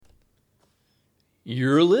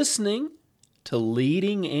You're listening to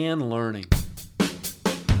Leading and Learning.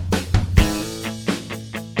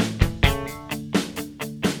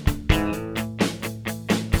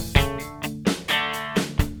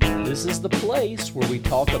 This is the place where we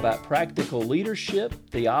talk about practical leadership,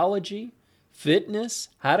 theology, fitness,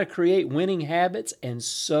 how to create winning habits, and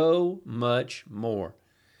so much more.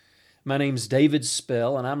 My name's David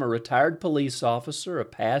Spell, and I'm a retired police officer, a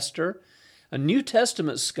pastor, a New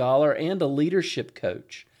Testament scholar, and a leadership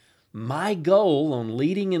coach. My goal on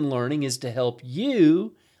Leading and Learning is to help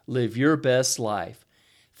you live your best life.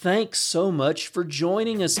 Thanks so much for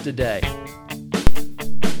joining us today.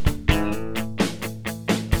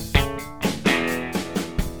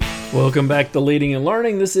 Welcome back to Leading and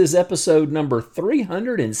Learning. This is episode number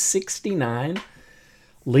 369,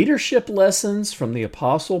 Leadership Lessons from the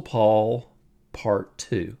Apostle Paul, Part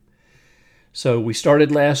 2. So we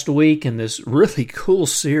started last week in this really cool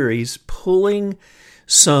series, pulling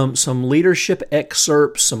some leadership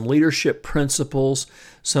excerpts, some leadership principles,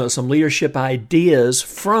 some leadership ideas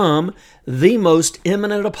from the most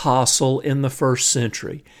eminent apostle in the first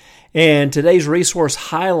century. And today's resource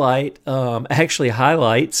highlight actually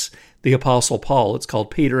highlights the Apostle Paul. It's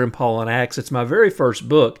called Peter and Paul in Acts. It's my very first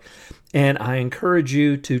book, and I encourage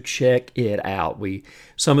you to check it out.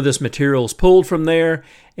 Some of this material is pulled from there,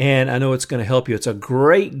 and I know it's going to help you. It's a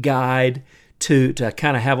great guide to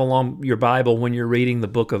kind of have along your Bible when you're reading the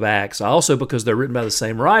book of Acts. Also, because they're written by the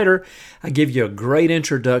same writer, I give you a great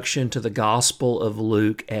introduction to the Gospel of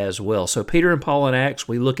Luke as well. So Peter and Paul in Acts,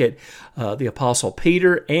 we look at the Apostle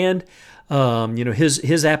Peter and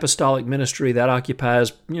his apostolic ministry. That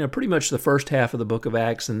occupies pretty much the first half of the book of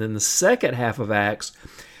Acts, and then the second half of Acts,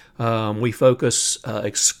 we focus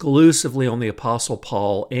exclusively on the Apostle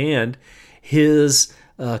Paul and his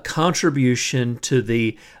contribution to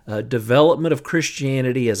the development of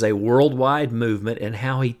Christianity as a worldwide movement and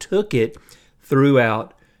how he took it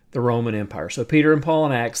throughout the Roman Empire. So Peter and Paul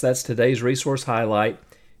in Acts, that's today's resource highlight.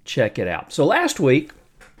 Check it out. So last week,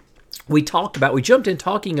 we jumped in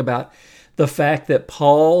talking about the fact that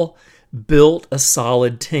Paul built a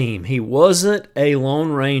solid team. He wasn't a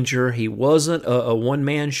lone ranger. He wasn't a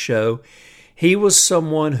one-man show. He was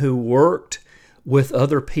someone who worked with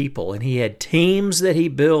other people, and he had teams that he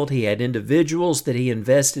built. He had individuals that he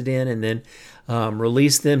invested in and then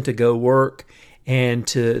released them to go work, and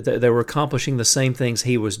they were accomplishing the same things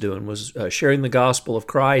he was doing, was sharing the gospel of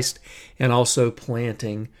Christ and also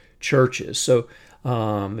planting churches. So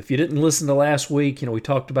if you didn't listen to last week, we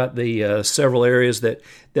talked about the several areas that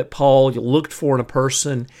Paul looked for in a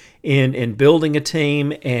person in building a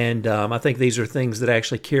team, and I think these are things that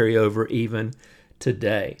actually carry over even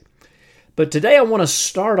today. But today I want to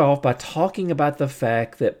start off by talking about the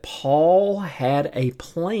fact that Paul had a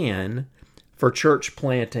plan for church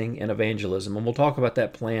planting and evangelism, and we'll talk about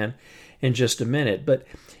that plan in just a minute. But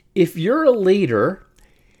if you're a leader,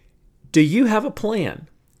 do you have a plan?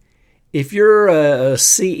 If you're a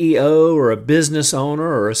CEO or a business owner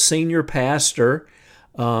or a senior pastor,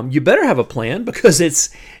 you better have a plan, because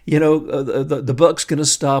it's, the buck's going to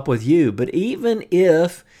stop with you. But even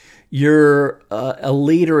if you're a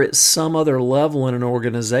leader at some other level in an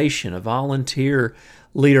organization, a volunteer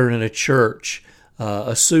leader in a church,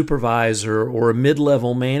 a supervisor, or a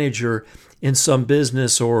mid-level manager in some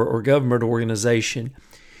business or government organization,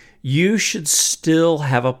 you should still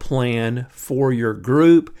have a plan for your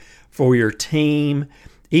group, for your team,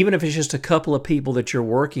 even if it's just a couple of people that you're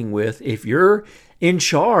working with. If you're in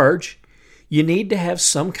charge, you need to have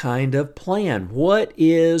some kind of plan. What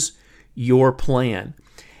is your plan?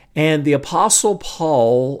 And the Apostle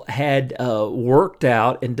Paul had worked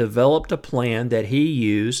out and developed a plan that he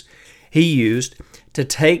used to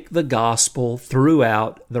take the gospel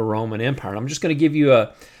throughout the Roman Empire. And I'm just going to give you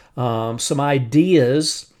some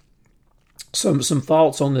ideas, some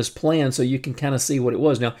thoughts on this plan so you can kind of see what it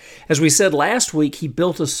was. Now, as we said last week, he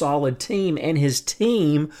built a solid team, and his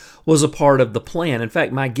team was a part of the plan. In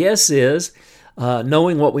fact, my guess is,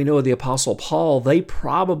 knowing what we know of the Apostle Paul, they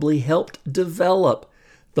probably helped develop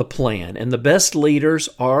the plan. And the best leaders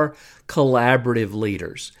are collaborative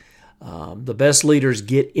leaders. The best leaders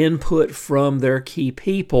get input from their key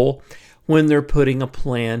people when they're putting a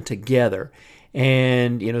plan together.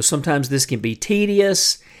 And, sometimes this can be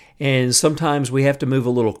tedious, and sometimes we have to move a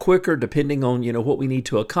little quicker depending on, what we need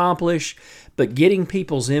to accomplish. But getting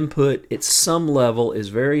people's input at some level is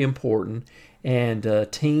very important. And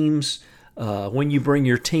teams, when you bring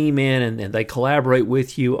your team in and they collaborate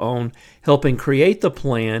with you on helping create the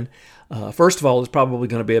plan, first of all, it's probably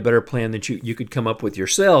going to be a better plan that you could come up with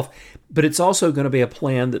yourself, but it's also going to be a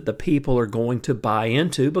plan that the people are going to buy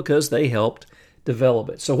into because they helped develop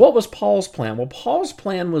it. So what was Paul's plan? Well, Paul's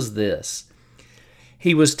plan was this.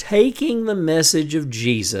 He was taking the message of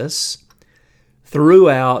Jesus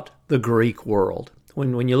throughout the Greek world.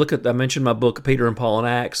 When you look at, I mentioned my book, Peter and Paul in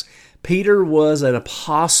Acts, Peter was an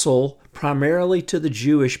apostle primarily to the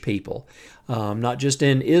Jewish people, not just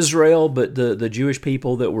in Israel, but the Jewish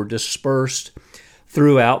people that were dispersed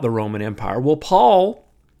throughout the Roman Empire. Well, Paul,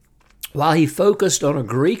 while he focused on a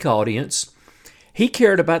Greek audience, he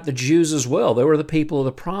cared about the Jews as well. They were the people of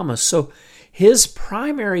the promise. So his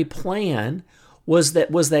primary plan was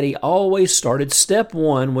that he always started. Step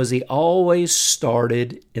one was he always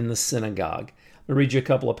started in the synagogue. Let me read you a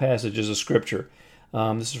couple of passages of Scripture.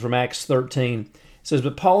 This is from Acts 13. It says,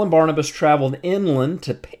 "But Paul and Barnabas traveled inland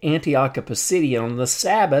to Antioch of Pisidia, and on the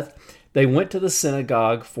Sabbath they went to the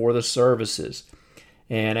synagogue for the services.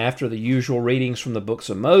 And after the usual readings from the books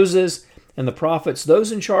of Moses and the prophets,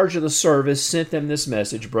 those in charge of the service sent them this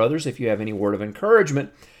message, 'Brothers, if you have any word of encouragement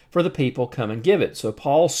for the people, come and give it.' So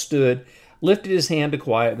Paul stood, lifted his hand to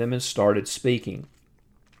quiet them, and started speaking."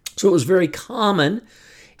 So it was very common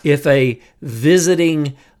if a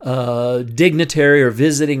visiting dignitary or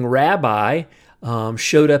visiting rabbi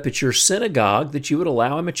showed up at your synagogue, that you would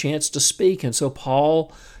allow him a chance to speak. And so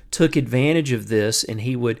Paul took advantage of this, and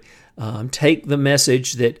he would take the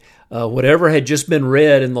message that whatever had just been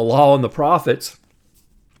read in the law and the prophets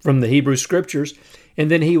from the Hebrew Scriptures, and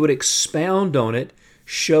then he would expound on it,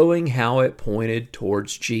 showing how it pointed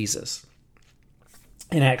towards Jesus.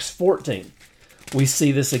 In Acts 14, we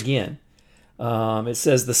see this again. It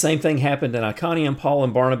says, "The same thing happened in Iconium. Paul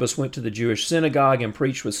and Barnabas went to the Jewish synagogue and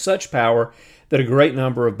preached with such power that a great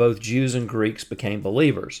number of both Jews and Greeks became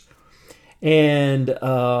believers." And,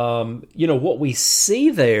 what we see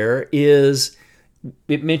there is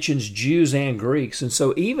it mentions Jews and Greeks. And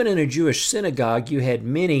so even in a Jewish synagogue, you had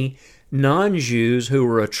many non-Jews who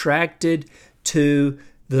were attracted to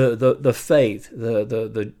the faith,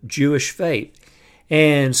 the Jewish faith.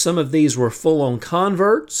 And some of these were full-on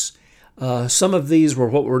converts. Some of these were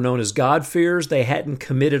what were known as God-fearers. They hadn't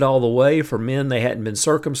committed all the way. For men, they hadn't been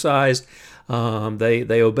circumcised.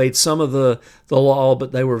 They obeyed some of the law,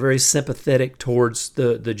 but they were very sympathetic towards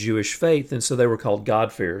the Jewish faith, and so they were called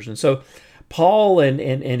God-fearers. And so Paul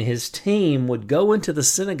and his team would go into the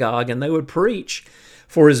synagogue, and they would preach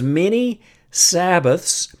for as many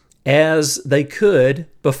Sabbaths as they could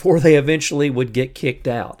before they eventually would get kicked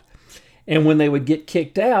out. And when they would get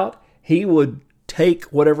kicked out, he would take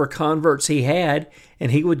whatever converts he had,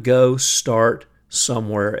 and he would go start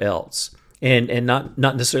somewhere else. And not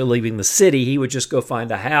necessarily leaving the city. He would just go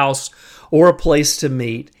find a house or a place to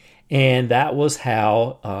meet, and that was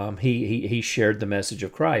how he shared the message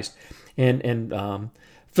of Christ. And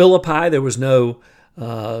Philippi, there was no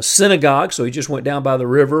synagogue, so he just went down by the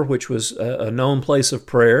river, which was a known place of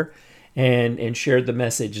prayer, and shared the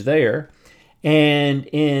message there. And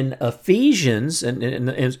in Ephesians, and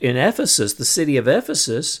in Ephesus, the city of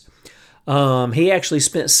Ephesus, he actually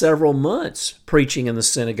spent several months preaching in the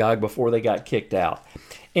synagogue before they got kicked out.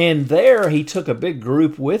 And there he took a big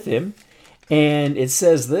group with him, and it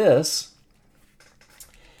says this.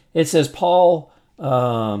 It says, Paul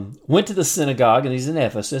went to the synagogue, and he's in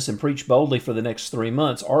Ephesus, and preached boldly for the next 3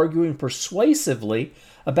 months, arguing persuasively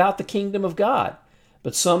about the kingdom of God.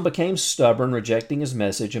 But some became stubborn, rejecting his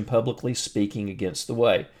message and publicly speaking against the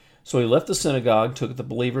way. So he left the synagogue, took the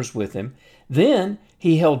believers with him. Then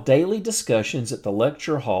he held daily discussions at the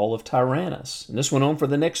lecture hall of Tyrannus. And this went on for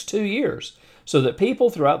the next 2 years, so that people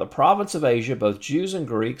throughout the province of Asia, both Jews and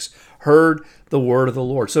Greeks, heard the word of the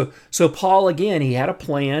Lord. So Paul, again, he had a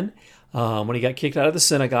plan. When he got kicked out of the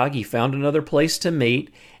synagogue, he found another place to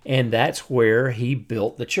meet, and that's where he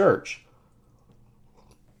built the church.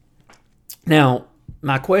 Now,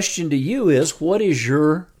 my question to you is, what is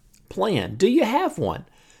your plan? Do you have one?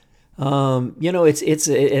 It's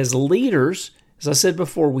as leaders, as I said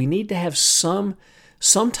before, we need to have some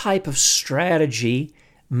type of strategy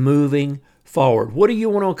moving forward. What do you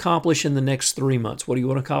want to accomplish in the next 3 months? What do you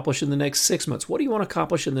want to accomplish in the next 6 months? What do you want to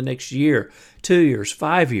accomplish in the next year, 2 years,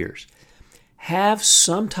 5 years? Have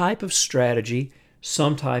some type of strategy,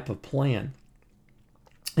 some type of plan.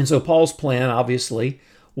 And so Paul's plan, obviously,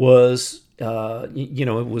 was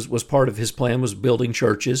was part of his plan was building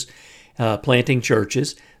churches, planting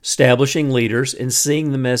churches, establishing leaders, and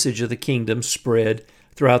seeing the message of the kingdom spread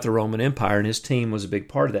throughout the Roman Empire. And his team was a big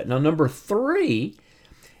part of that. Now, number 3,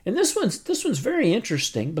 and this one's very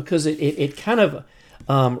interesting because it kind of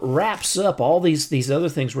wraps up all these other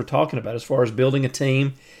things we're talking about as far as building a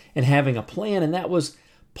team and having a plan. And that was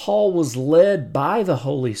Paul was led by the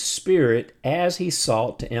Holy Spirit as he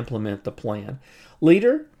sought to implement the plan.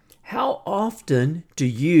 Leader, How often do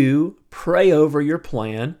you pray over your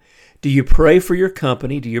plan? Do you pray for your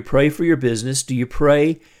company? Do you pray for your business? Do you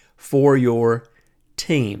pray for your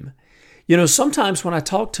team? You know, sometimes when I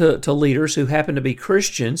talk to leaders who happen to be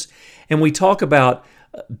Christians and we talk about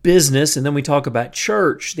business and then we talk about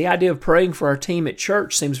church, the idea of praying for our team at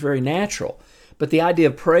church seems very natural. But the idea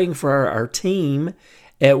of praying for our team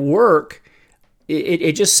at work,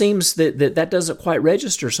 it just seems that doesn't quite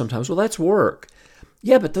register sometimes. Well, that's work.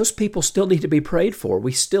 Yeah, but those people still need to be prayed for.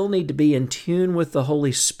 We still need to be in tune with the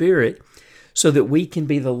Holy Spirit so that we can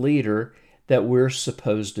be the leader that we're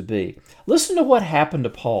supposed to be. Listen to what happened to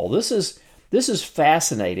Paul. This is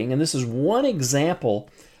fascinating, and this is one example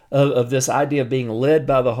of this idea of being led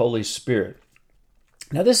by the Holy Spirit.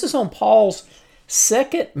 Now, this is on Paul's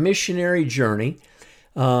second missionary journey.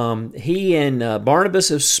 He and Barnabas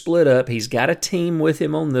have split up. He's got a team with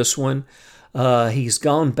him on this one. He's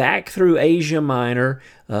gone back through Asia Minor,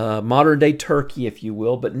 modern-day Turkey, if you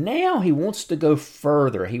will, but now he wants to go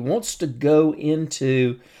further. He wants to go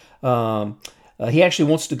into, he actually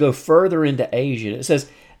wants to go further into Asia. It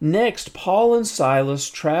says, next, Paul and Silas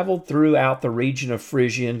traveled throughout the region of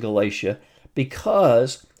Phrygia and Galatia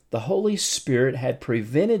because the Holy Spirit had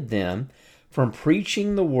prevented them from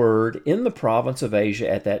preaching the word in the province of Asia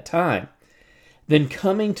at that time. Then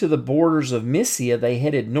coming to the borders of Mysia, they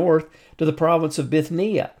headed north to the province of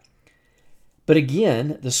Bithynia. But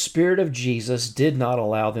again, the Spirit of Jesus did not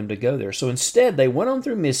allow them to go there. So instead, they went on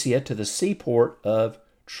through Mysia to the seaport of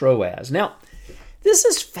Troas. Now, this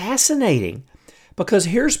is fascinating because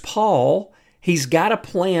here's Paul. He's got a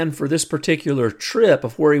plan for this particular trip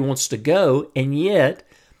of where he wants to go, and yet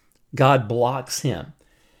God blocks him.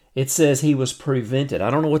 It says he was prevented. I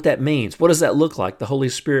don't know what that means. What does that look like? The Holy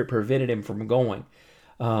Spirit prevented him from going.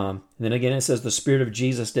 Then again, it says the Spirit of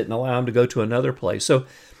Jesus didn't allow him to go to another place.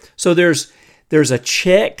 So there's a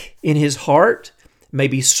check in his heart.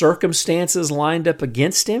 Maybe circumstances lined up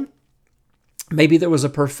against him. Maybe there was a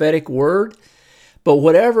prophetic word. But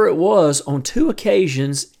whatever it was, on two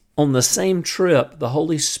occasions on the same trip, the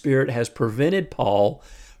Holy Spirit has prevented Paul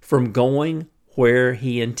from going where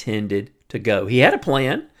he intended to go. He had a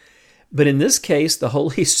plan. But in this case, the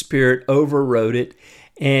Holy Spirit overrode it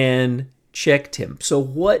and checked him. So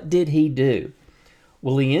what did he do?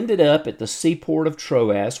 Well, he ended up at the seaport of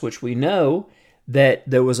Troas, which we know that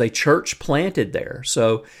there was a church planted there.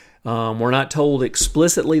 So we're not told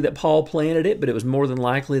explicitly that Paul planted it, but it was more than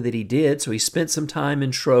likely that he did. So he spent some time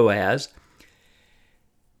in Troas.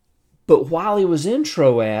 But while he was in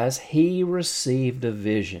Troas, he received a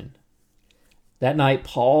vision. That night,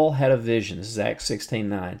 Paul had a vision. This is Acts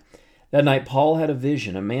 16:9. That night, Paul had a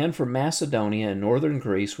vision. A man from Macedonia in northern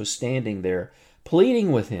Greece was standing there,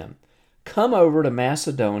 pleading with him, "Come over to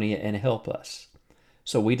Macedonia and help us."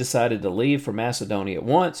 So we decided to leave for Macedonia at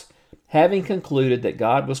once, having concluded that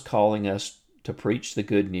God was calling us to preach the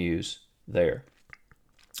good news there.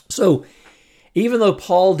 So even though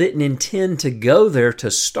Paul didn't intend to go there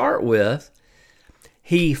to start with,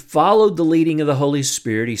 he followed the leading of the Holy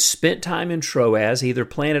Spirit. He spent time in Troas. He either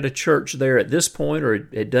planted a church there at this point or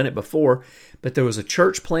had done it before, but there was a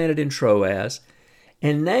church planted in Troas.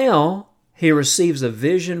 And now he receives a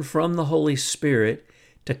vision from the Holy Spirit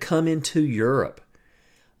to come into Europe.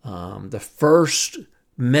 The first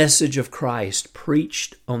message of Christ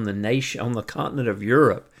preached on the continent of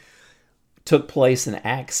Europe took place in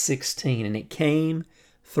Acts 16, and it came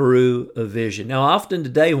through a vision. Now, often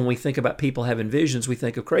today when we think about people having visions, we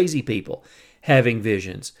think of crazy people having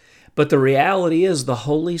visions. But the reality is the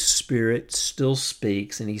Holy Spirit still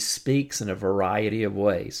speaks, and he speaks in a variety of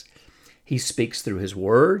ways. He speaks through his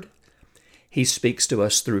word. He speaks to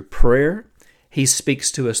us through prayer. He speaks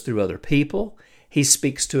to us through other people. He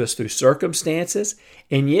speaks to us through circumstances.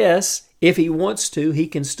 And yes, if he wants to, he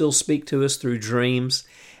can still speak to us through dreams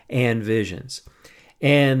and visions.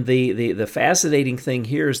 And the fascinating thing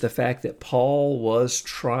here is the fact that Paul was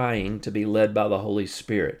trying to be led by the Holy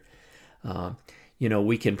Spirit.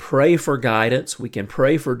 We can pray for guidance, we can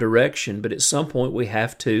pray for direction, but at some point we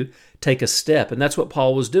have to take a step. And that's what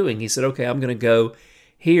Paul was doing. He said, okay, I'm going to go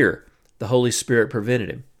here. The Holy Spirit prevented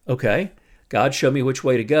him. Okay, God, show me which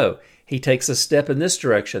way to go. He takes a step in this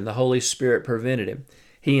direction. The Holy Spirit prevented him.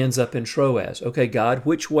 He ends up in Troas. Okay, God,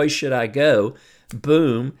 which way should I go?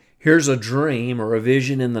 Boom. Here's a dream or a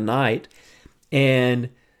vision in the night, and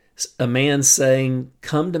a man saying,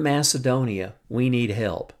 come to Macedonia, we need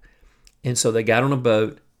help. And so they got on a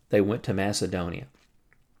boat, they went to Macedonia.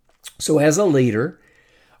 So as a leader,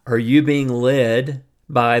 are you being led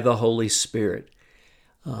by the Holy Spirit?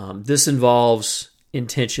 This involves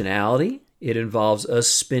intentionality. It involves us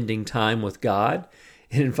spending time with God.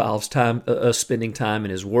 It involves time, us spending time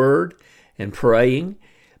in His Word and praying.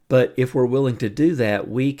 But if we're willing to do that,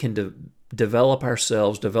 we can develop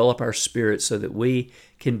ourselves, develop our spirit so that we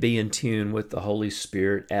can be in tune with the Holy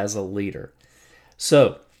Spirit as a leader.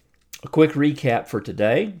 So, a quick recap for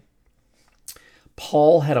today.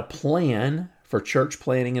 Paul had a plan for church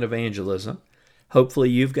planting and evangelism. Hopefully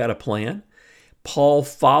you've got a plan. Paul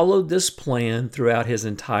followed this plan throughout his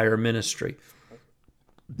entire ministry.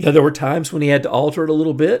 Yeah, there were times when he had to alter it a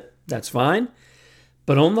little bit. That's fine.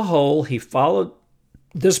 But on the whole, he followed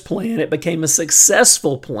this plan. It became a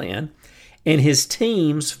successful plan, and his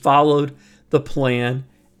teams followed the plan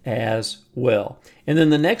as well. And then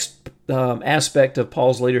the next aspect of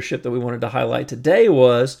Paul's leadership that we wanted to highlight today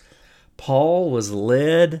was Paul was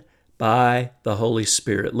led by the Holy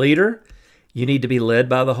Spirit. Leader, you need to be led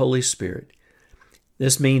by the Holy Spirit.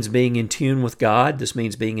 This means being in tune with God. This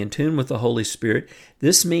means being in tune with the Holy Spirit.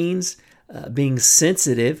 This means being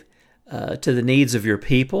sensitive to the needs of your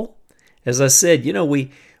people. As I said,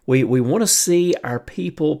 we want to see our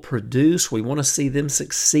people produce. We want to see them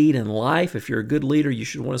succeed in life. If you're a good leader, you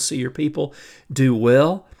should want to see your people do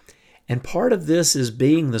well. And part of this is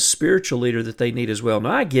being the spiritual leader that they need as well.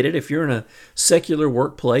 Now, I get it. If you're in a secular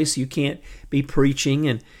workplace, you can't be preaching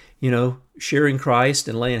and, sharing Christ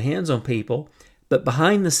and laying hands on people. But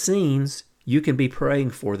behind the scenes, you can be praying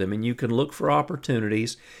for them, and you can look for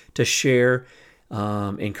opportunities to share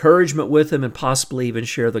encouragement with them and possibly even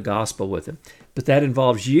share the gospel with them. But that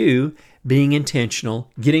involves you being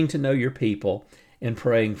intentional, getting to know your people, and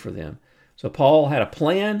praying for them. So Paul had a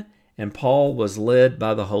plan, and Paul was led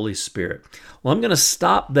by the Holy Spirit. Well, I'm going to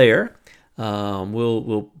stop there.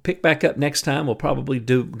 We'll pick back up next time. We'll probably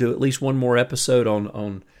do at least one more episode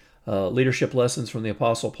on leadership lessons from the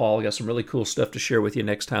Apostle Paul. I got some really cool stuff to share with you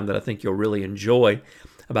next time that I think you'll really enjoy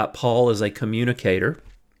about Paul as a communicator.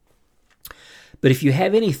 But if you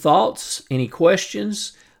have any thoughts, any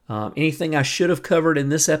questions, anything I should have covered in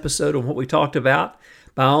this episode on what we talked about,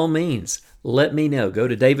 by all means, let me know. Go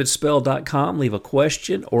to davidspell.com, leave a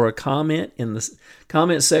question or a comment in the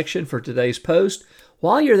comment section for today's post.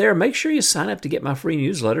 While you're there, make sure you sign up to get my free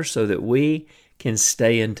newsletter so that we can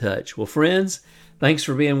stay in touch. Well, friends, thanks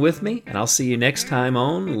for being with me, and I'll see you next time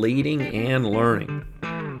on Leading and Learning.